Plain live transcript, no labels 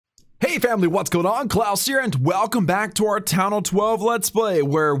Hey family, what's going on? Klaus here, and welcome back to our TH12 Let's Play,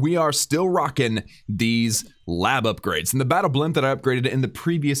 where we are still rocking these lab upgrades. And the battle blimp that I upgraded in the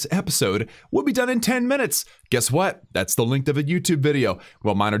previous episode will be done in 10 minutes. Guess what? That's the length of a YouTube video.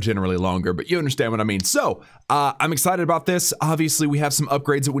 Well, mine are generally longer, but you understand what I mean. So, I'm excited about this. Obviously, we have some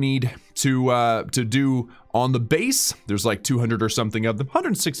upgrades that we need to do on the base. There's like 200 or something of them,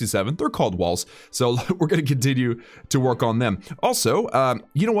 167, they're called walls. So we're gonna continue to work on them. Also,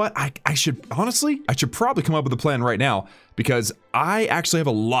 you know what? I should probably come up with a plan right now, because I actually have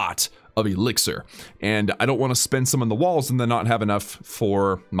a lot of elixir, and I don't want to spend some on the walls and then not have enough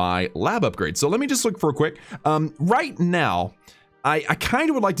for my lab upgrade. So let me just look for a quick, right now, I kind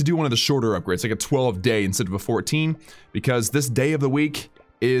of would like to do one of the shorter upgrades, like a 12 day instead of a 14, because this day of the week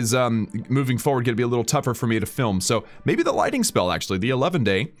is moving forward going to be a little tougher for me to film. So maybe the lighting spell, actually, the 11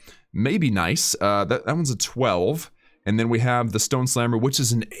 day may be nice. That one's a 12, and then we have the stone slammer, which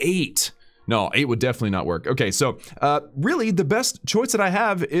is an 8. No, 8 would definitely not work. Okay, so really the best choice that I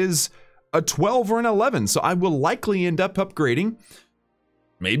have is a 12 or an 11. So I will likely end up upgrading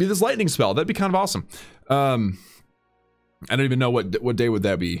maybe this lightning spell. That'd be kind of awesome. I don't even know what day would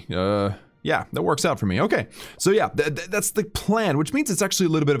that be. Yeah, that works out for me. Okay, so yeah, that's the plan, which means it's actually a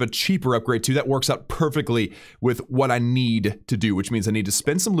little bit of a cheaper upgrade too. That works out perfectly with what I need to do, which means I need to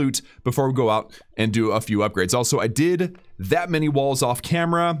spend some loot before we go out and do a few upgrades. Also, I did that many walls off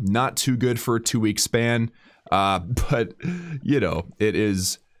camera, not too good for a 2-week span, but you know, it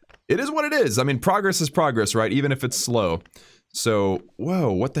is what it is. I mean, progress is progress, right? Even if it's slow. So,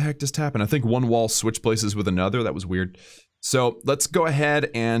 whoa, what the heck just happened? I think one wall switched places with another. That was weird. So let's go ahead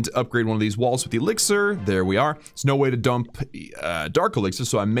and upgrade one of these walls with elixir. There we are. There's no way to dump dark elixir,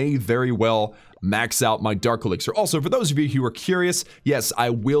 so I may very well max out my dark elixir. Also, for those of you who are curious, yes, I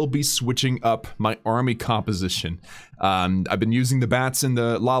will be switching up my army composition. I've been using the bats and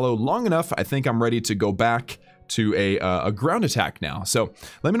the Lalo long enough. I think I'm ready to go back to a ground attack now. So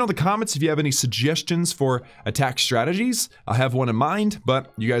let me know in the comments if you have any suggestions for attack strategies. I have one in mind,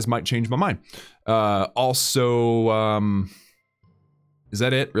 but you guys might change my mind. Also, is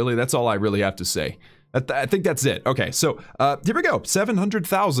that it? Really? That's all I really have to say. I think that's it. Okay, so here we go.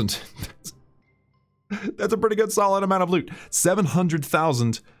 700,000. That's a pretty good solid amount of loot.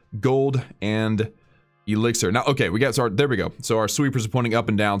 700,000 gold and elixir. Now, okay, there we go. So our sweepers are pointing up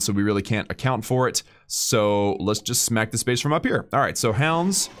and down, so we really can't account for it. So let's just smack the space from up here. All right, so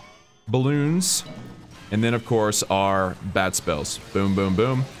hounds, balloons, and then of course our bat spells. Boom, boom,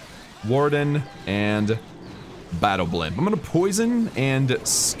 boom. Warden and battle blimp. I'm gonna poison and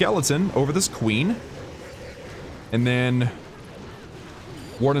skeleton over this queen, and then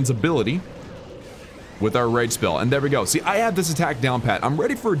Warden's ability with our rage spell, and there we go. See, I have this attack down pat. I'm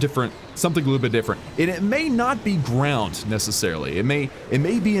ready for something a little bit different. And it may not be ground necessarily. It may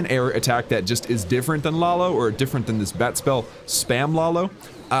be an air attack that just is different than Lalo, or different than this bat spell spam Lalo.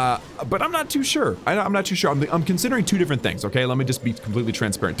 But I'm not too sure. I'm not too sure. I'm considering 2 different things, okay? Let me just be completely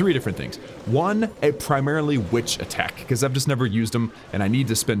transparent. 3 different things. One, a primarily witch attack, because I've just never used them, and I need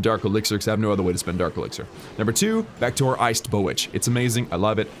to spend dark elixir because I have no other way to spend dark elixir. Number 2, back to our iced bow witch. It's amazing. I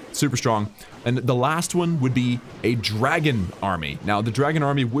love it. Super strong. And the last one would be a dragon army. Now, the dragon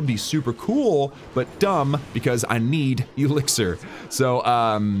army would be super cool, but dumb, because I need elixir. So,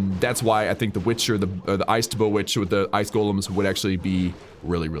 that's why I think the witch or the iced bow witch with the ice golems would actually be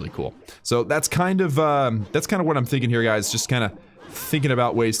really, really cool. So that's kind of what I'm thinking here, guys. Just kind of thinking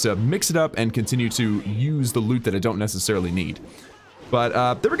about ways to mix it up and continue to use the loot that I don't necessarily need.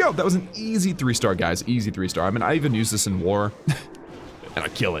 But there we go. That was an easy 3-star, guys. Easy 3-star. I mean, I even use this in war. And I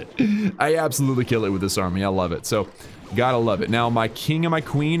kill it. I absolutely kill it with this army. I love it. So, gotta love it. Now, my king and my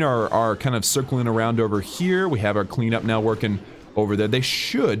queen are kind of circling around over here. We have our cleanup now working over there. They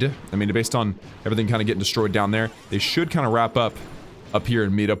should, I mean, based on everything kind of getting destroyed down there, they should kind of wrap up here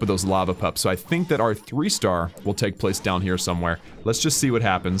and meet up with those lava pups. So I think that our 3-star will take place down here somewhere. Let's just see what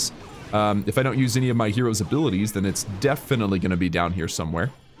happens. If I don't use any of my hero's abilities, then it's definitely going to be down here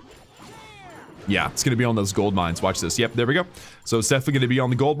somewhere. Yeah, it's going to be on those gold mines. Watch this. Yep, there we go. So it's definitely going to be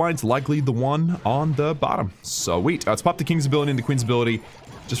on the gold mines, likely the one on the bottom. Sweet. Let's pop the king's ability and the queen's ability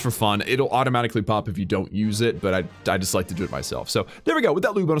just for fun. It'll automatically pop if you don't use it, but I just like to do it myself. So there we go. With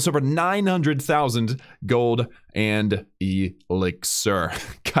that loot bonus, over 900,000 gold and elixir.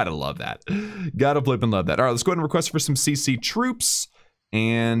 Gotta love that. Gotta flip and love that. All right, let's go ahead and request for some CC troops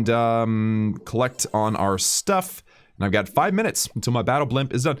and collect on our stuff. And I've got 5 minutes until my battle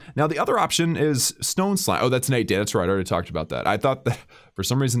blimp is done. Now, the other option is stone slime. Oh, that's an 8 day. That's right. I already talked about that. I thought that, for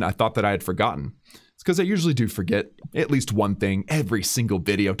some reason, I thought that I had forgotten. It's because I usually do forget at least one thing every single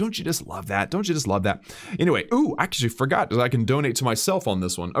video. Don't you just love that? Don't you just love that? Anyway, ooh, I actually forgot that I can donate to myself on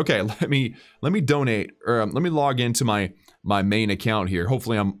this one. Okay, let me donate, or let me log into my main account here.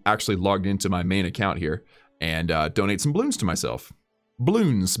 Hopefully I'm actually logged into my main account here and donate some balloons to myself.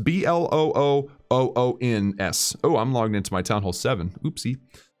 Balloons, B-L-O-O-O-O-N-S. Oh, I'm logged into my Town Hall 7. Oopsie.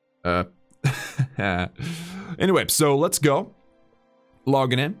 Anyway, so let's go.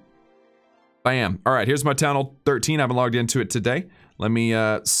 Logging in. Bam. All right, here's my Town Hall 13. I haven't logged into it today. Let me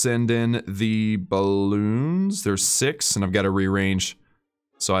send in the balloons. There's 6, and I've got to rearrange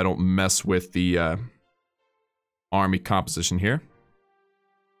so I don't mess with the army composition here.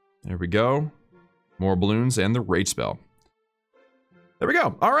 There we go. More balloons and the rage spell. There we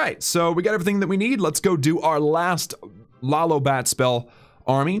go. All right, so we got everything that we need. Let's go do our last Lalo Bat spell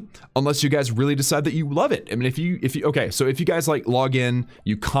army, unless you guys really decide that you love it. I mean, if you okay, so if you guys like log in,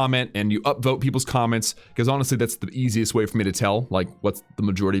 you comment and you upvote people's comments, because honestly that's the easiest way for me to tell like what the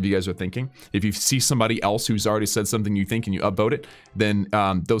majority of you guys are thinking. If you see somebody else who's already said something you think and you upvote it, then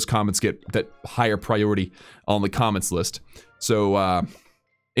those comments get that higher priority on the comments list. So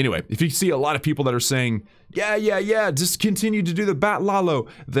anyway, if you see a lot of people that are saying, yeah, just continue to do the Bat Lalo,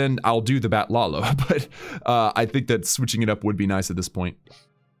 then I'll do the Bat Lalo. But I think that switching it up would be nice at this point.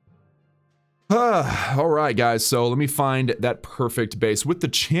 All right, guys, so let me find that perfect base with the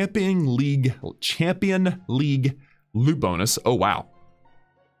Champion League loot bonus. Oh, wow.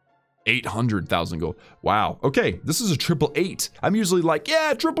 800,000 gold. Wow. Okay, this is a 888. I'm usually like, yeah,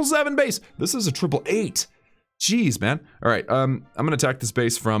 777 base. This is a 888. Jeez, man. All right, I'm gonna attack this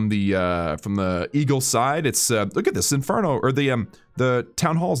base from the Eagle side. It's look at this Inferno, or the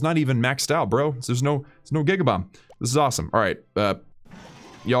Town Hall's not even maxed out, bro. So there's no Gigabomb. This is awesome. All right,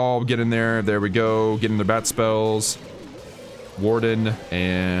 y'all get in there. There we go. Get in the bat spells, Warden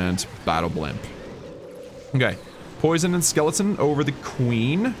and Battle Blimp. Okay, Poison and Skeleton over the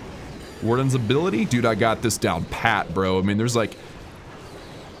Queen. Warden's ability, dude. I got this down pat, bro. I mean, there's like.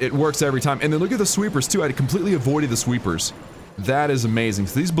 It works every time. And then look at the sweepers too. I completely avoided the sweepers. That is amazing.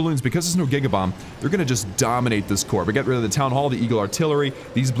 So these balloons, because there's no Gigabomb, they're gonna just dominate this core. We got rid of the Town Hall, the Eagle Artillery.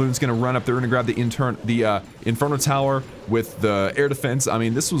 These balloons gonna run up. They're gonna grab the Inferno Tower with the air defense. I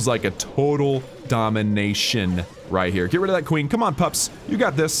mean, this was like a total domination right here. Get rid of that Queen. Come on, pups. You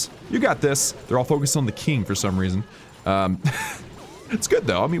got this. You got this. They're all focused on the King for some reason. It's good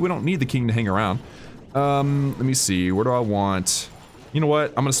though. I mean, we don't need the King to hang around. Let me see. Where do I want? You know what?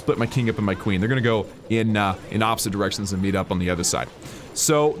 I'm gonna split my King up and my Queen. They're gonna go in opposite directions and meet up on the other side.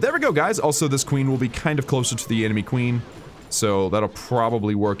 So there we go, guys. Also, this Queen will be kind of closer to the enemy Queen, so that'll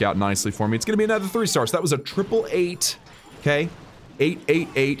probably work out nicely for me. It's gonna be another 3-star. So that was a 888. Okay,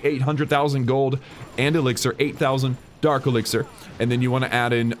 888, 800,000 gold and elixir, 8,000 dark elixir, and then you want to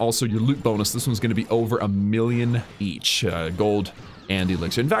add in also your loot bonus. This one's gonna be over 1 million each, gold and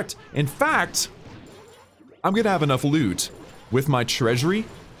elixir. In fact, I'm gonna have enough loot with my treasury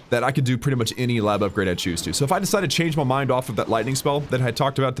that I could do pretty much any lab upgrade I choose to. So if I decide to change my mind off of that lightning spell that I had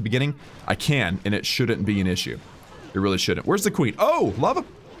talked about at the beginning, I can, and it shouldn't be an issue. It really shouldn't. Where's the Queen? Oh,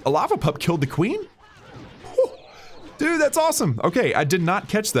 a lava pup killed the Queen? Whew. Dude, that's awesome. Okay, I did not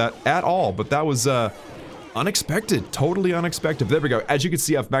catch that at all, but that was unexpected, totally unexpected. There we go. As you can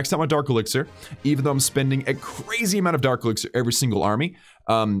see, I've maxed out my dark elixir. Even though I'm spending a crazy amount of dark elixir every single army,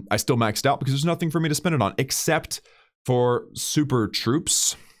 I still maxed out because there's nothing for me to spend it on, except for super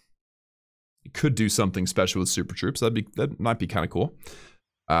troops. You could do something special with super troops. That might be kind of cool.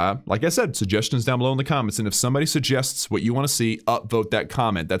 Like I said, suggestions down below in the comments, and if somebody suggests what you want to see, upvote that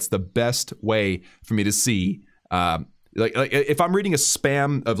comment. That's the best way for me to see. Like if I'm reading a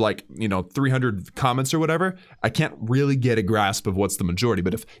spam of 300 comments or whatever, I can't really get a grasp of what's the majority.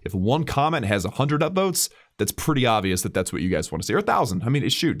 But if one comment has 100 upvotes, that's pretty obvious that that's what you guys want to see. Or 1,000. I mean,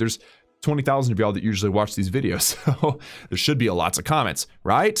 shoot, there's 20,000 of y'all that usually watch these videos, so there should be lots of comments,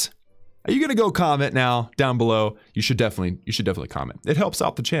 right? Are you gonna go comment now down below? You should definitely comment. It helps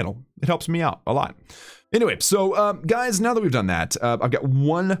out the channel. It helps me out a lot. Anyway, so guys, now that we've done that, I've got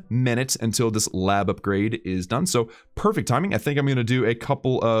 1 minute until this lab upgrade is done. So perfect timing. I think I'm gonna do a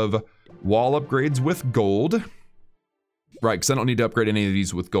couple of wall upgrades with gold. Right, because I don't need to upgrade any of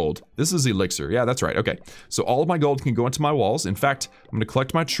these with gold. This is elixir. Yeah, that's right. Okay, so all of my gold can go into my walls. In fact, I'm going to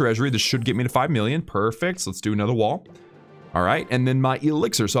collect my treasury. This should get me to 5 million. Perfect. So let's do another wall. All right, and then my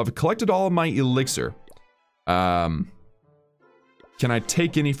elixir. So I've collected all of my elixir. Can I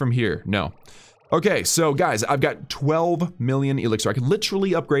take any from here? No. Okay, so guys, I've got 12 million elixir. I can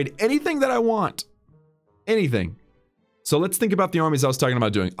literally upgrade anything that I want. Anything. So let's think about the armies I was talking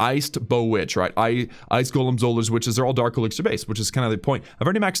about doing. Iced Bow Witch, right? Ice Golem, Zolas, Witches, they're all Dark Elixir based, which is kind of the point. I've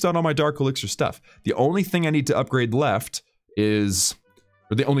already maxed out all my Dark Elixir stuff. The only thing I need to upgrade left is,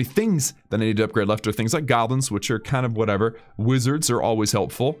 or the only things that I need to upgrade left are things like Goblins, which are kind of whatever. Wizards are always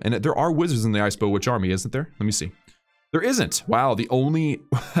helpful. And there are Wizards in the Ice Bow Witch army, isn't there? Let me see. There isn't. Wow, the only...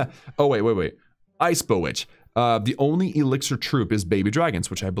 oh, wait. Ice Bow Witch. The only Elixir troop is Baby Dragons,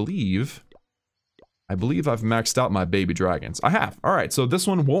 which I believe I've maxed out my Baby Dragons. I have. All right, so this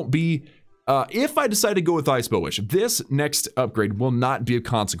one won't be... if I decide to go with Ice Bow Witch, this next upgrade will not be of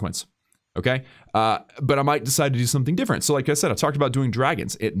consequence. Okay? But I might decide to do something different. So like I said, I talked about doing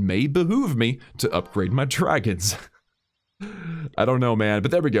dragons. It may behoove me to upgrade my dragons. I don't know, man, but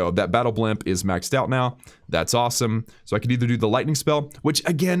there we go. That battle blimp is maxed out now. That's awesome. So I could either do the lightning spell, which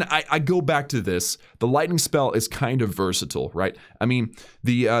again, I go back to this. The lightning spell is kind of versatile, right? I mean,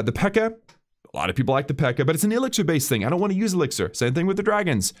 the P.E.K.K.A, a lot of people like the P.E.K.K.A, but it's an elixir-based thing. I don't want to use elixir. Same thing with the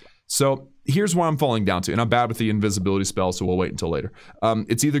dragons. So here's where I'm falling down to, and I'm bad with the invisibility spell, so we'll wait until later.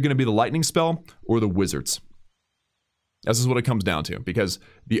 It's either going to be the lightning spell or the wizards. This is what it comes down to, because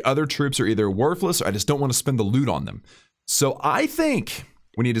the other troops are either worthless or I just don't want to spend the loot on them. So I think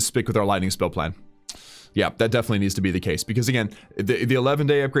we need to stick with our lightning spell plan. Yeah, that definitely needs to be the case, because again, the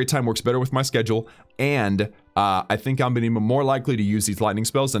 11-day upgrade time works better with my schedule, and I think I'm going to be more likely to use these lightning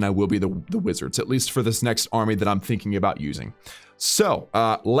spells than I will be the wizards, at least for this next army that I'm thinking about using. So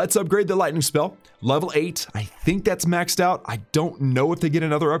let's upgrade the lightning spell. Level 8, I think that's maxed out. I don't know if they get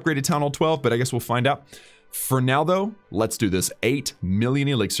another upgrade at Town Hall 12, but I guess we'll find out. For now though, let's do this 8 million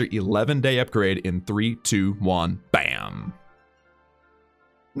elixir 11-day upgrade in 3, 2, 1, bam.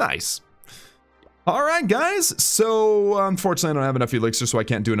 Nice. All right, guys. So unfortunately, I don't have enough elixir, so I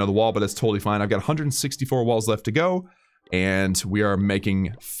can't do another wall, but that's totally fine. I've got 164 walls left to go, and we are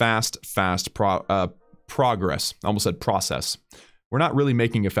making fast progress. I almost said process. We're not really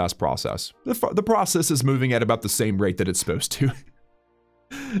making a fast process. The process is moving at about the same rate that it's supposed to.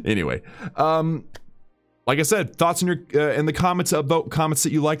 Anyway, like I said, thoughts in the comments about comments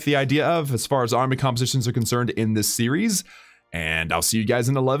that you like the idea of as far as army compositions are concerned in this series. And I'll see you guys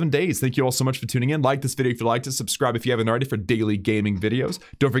in 11 days. Thank you all so much for tuning in. Like this video if you liked it. Subscribe if you haven't already for daily gaming videos.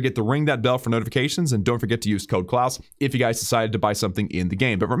 Don't forget to ring that bell for notifications. And don't forget to use code Klaus if you guys decided to buy something in the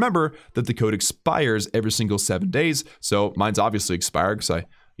game. But remember that the code expires every single 7 days. So mine's obviously expired because I,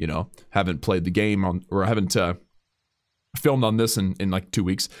 haven't played the game or haven't filmed on this in like 2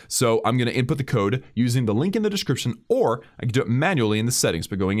 weeks. So I'm going to input the code using the link in the description, or I can do it manually in the settings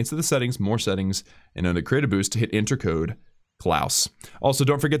by going into the settings, more settings, and under Create a Boost to hit enter code Klaus. Also,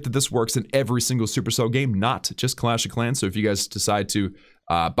 don't forget that this works in every single Supercell game, not just Clash of Clans. So if you guys decide to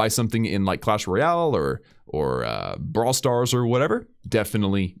buy something in like Clash Royale or Brawl Stars or whatever,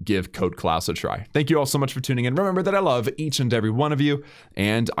 definitely give code Klaus a try. Thank you all so much for tuning in. Remember that I love each and every one of you,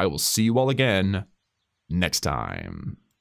 and I will see you all again next time.